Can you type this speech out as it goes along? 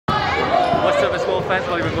Sobat School Fans,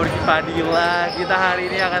 balik dengan Rocky Padila. Kita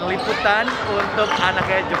hari ini akan liputan untuk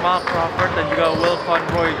anaknya Jamal Crawford dan juga Will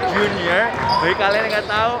Conroy Jr. Bagi kalian yang nggak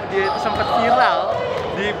tahu, dia itu sempat viral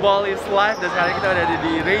di Ball is Life, dan sekarang kita ada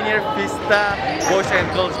di Rainier Vista Boys and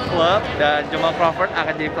Girls Club, dan Jamal Crawford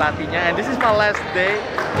akan jadi pelatihnya. And this is my last day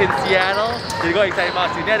in Seattle, jadi gue excited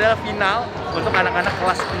banget. Ini adalah final untuk anak-anak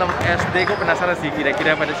kelas 6 SD. Gue penasaran sih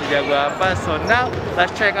kira-kira pada sejago apa. So now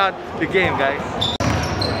let's check out the game, guys.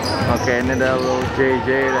 Oke, ini ada Will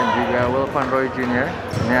JJ dan juga Will Conroy Jr.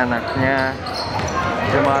 Ini anaknya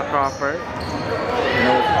Jamal Crawford.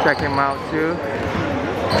 We'll check him out too.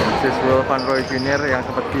 This is Will Conroy Jr. yang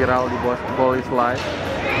sempat viral di Ball is Life.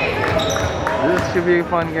 This should be a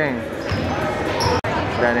fun game.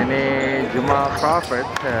 Dan ini Jamal Crawford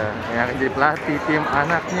yang akan jadi pelatih tim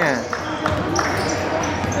anaknya.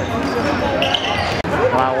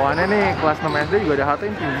 Lawannya nih kelas 6 SD juga ada hati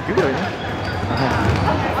yang tinggi juga ini.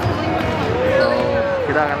 So,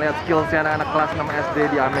 kita akan lihat skillsnya anak-anak kelas 6 SD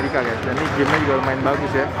di Amerika, guys. Dan ini gymnya juga lumayan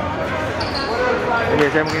bagus ya. Ini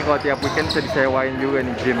biasanya mungkin kalau tiap weekend bisa disewain juga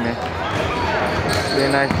nih gymnya. Very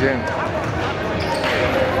nice gym.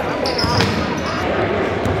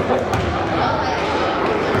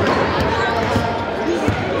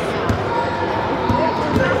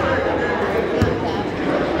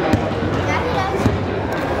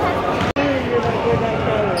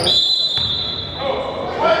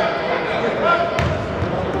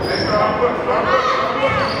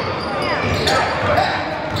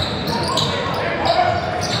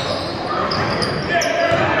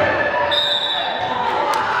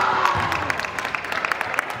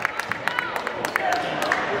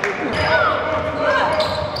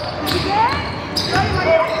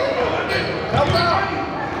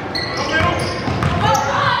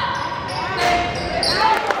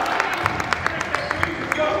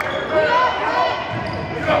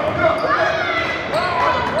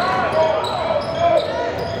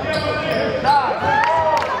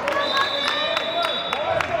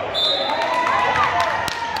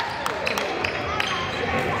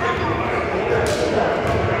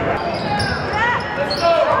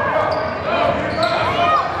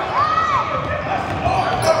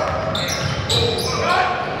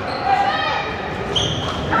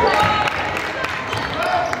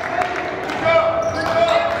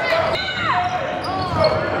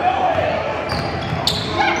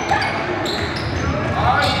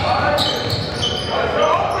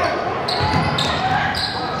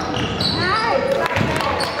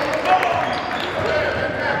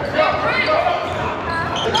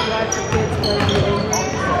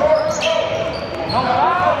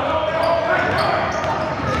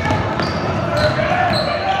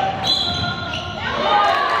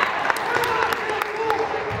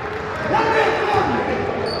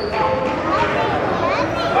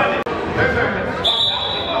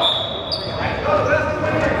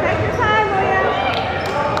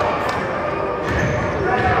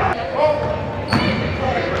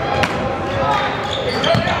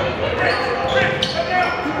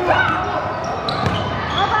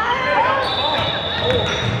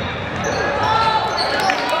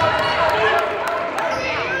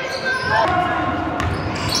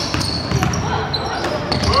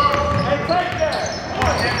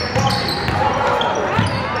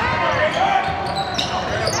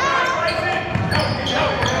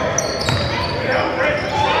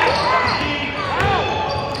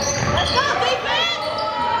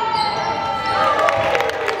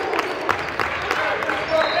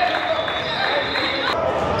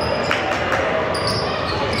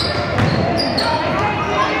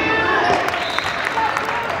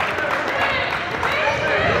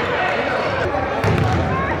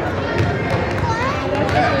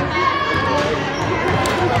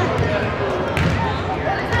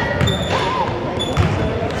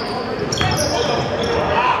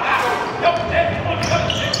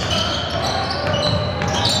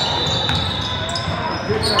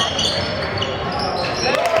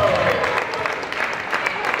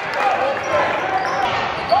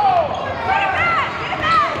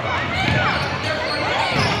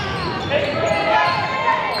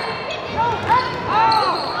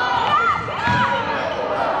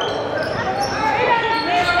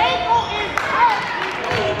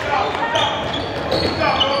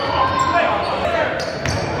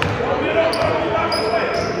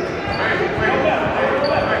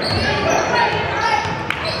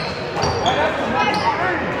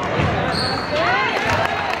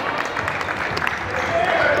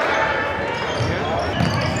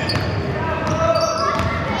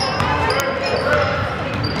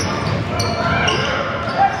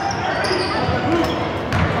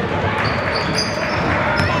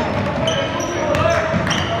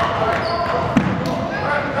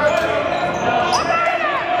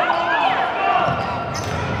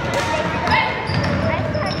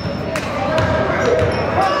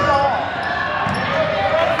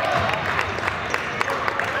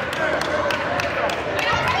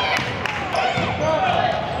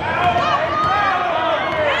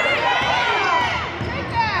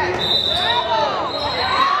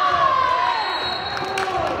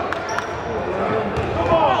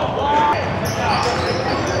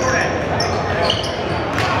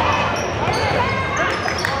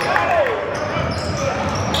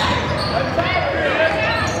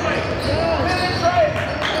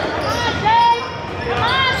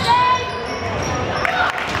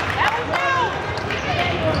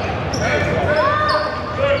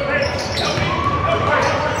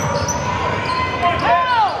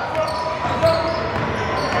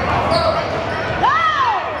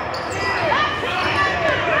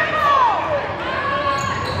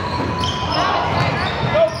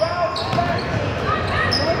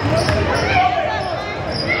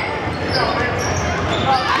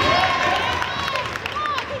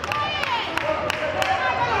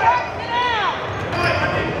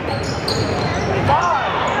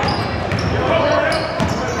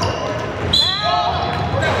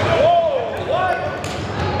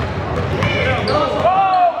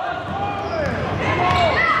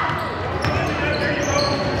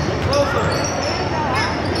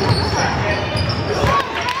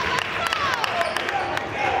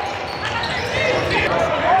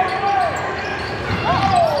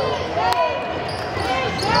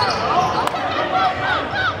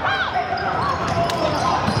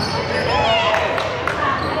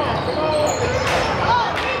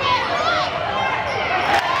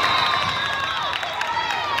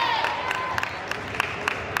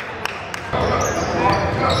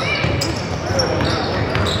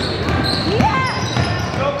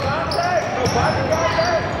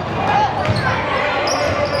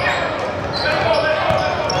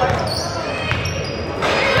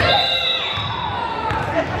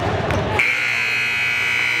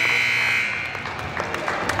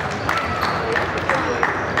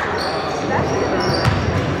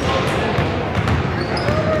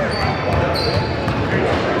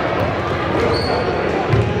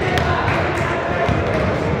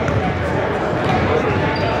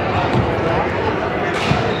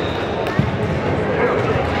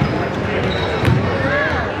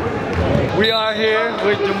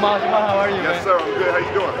 with Jamal. Jamal, how are you, man? Yes, sir. I'm good. How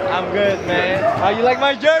you doing? I'm good, man. How you like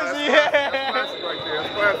my jersey? That's classic right there.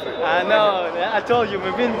 That's classic. I know. I told you,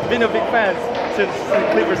 we've been a big fan since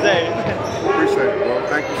Clippers days. Appreciate it, bro.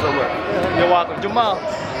 Thank you so much. You're welcome. Jamal,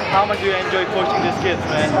 how much do you enjoy coaching these kids,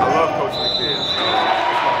 man? I love coaching the kids. It's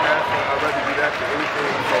my passion. I'd rather do that than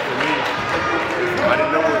anything. So for me, I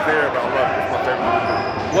didn't know it was there, but I love it. It's my favorite thing to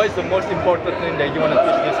do. What is the most important thing that you want to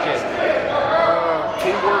teach these kids?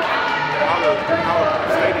 Teamwork, how to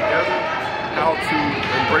stay together, how to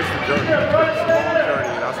embrace the journey. It's a long journey,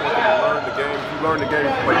 and I just want them to learn the game. If you learn the game,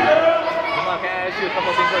 you play it. Jamal, can I ask you a couple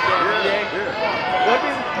things about the NBA?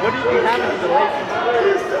 What do you think happened to the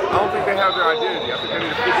Lakers? I don't think they have their identity. I think they need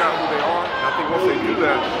to figure out who they are. And I think once they do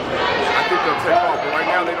that, I think they'll take off. But right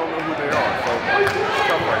now, they don't know who they are. So it's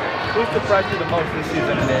tough right now. Who surprised you the most this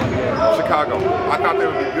season in the NBA? Chicago. I thought they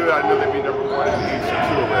would be good. I knew they'd be number 1 in the East and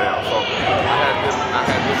 2 over there. So I had them.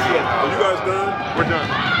 Are you guys done? We're done.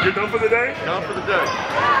 You're done for the day? Done for the day.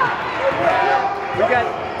 We got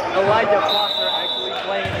Elijah Foster actually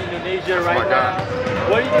playing in Indonesia right now.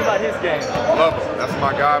 What do you think about his game? Love him. That's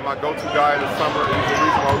my guy, my go-to guy in the summer. He's the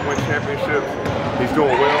reason why we win championships. He's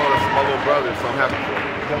doing well. That's my little brother, so I'm happy for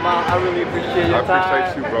him. Jamal, I really appreciate your time. I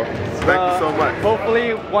appreciate you, bro. Thank you so much.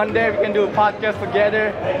 Hopefully, one day we can do a podcast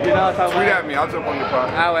together. You know, tweet at me. I'll jump on your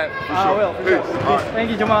podcast. I will. I will. Peace. All right.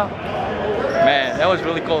 Thank you, Jamal. Man, that was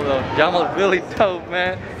really cool though. Jamal really dope,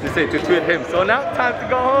 man. To tweet him. So now, time to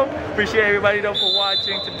go home. Appreciate everybody though for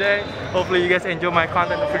watching today. Hopefully you guys enjoy my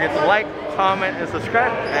content. Don't forget to like, comment, and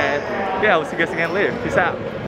subscribe. And yeah, we'll see you guys again later. Peace out.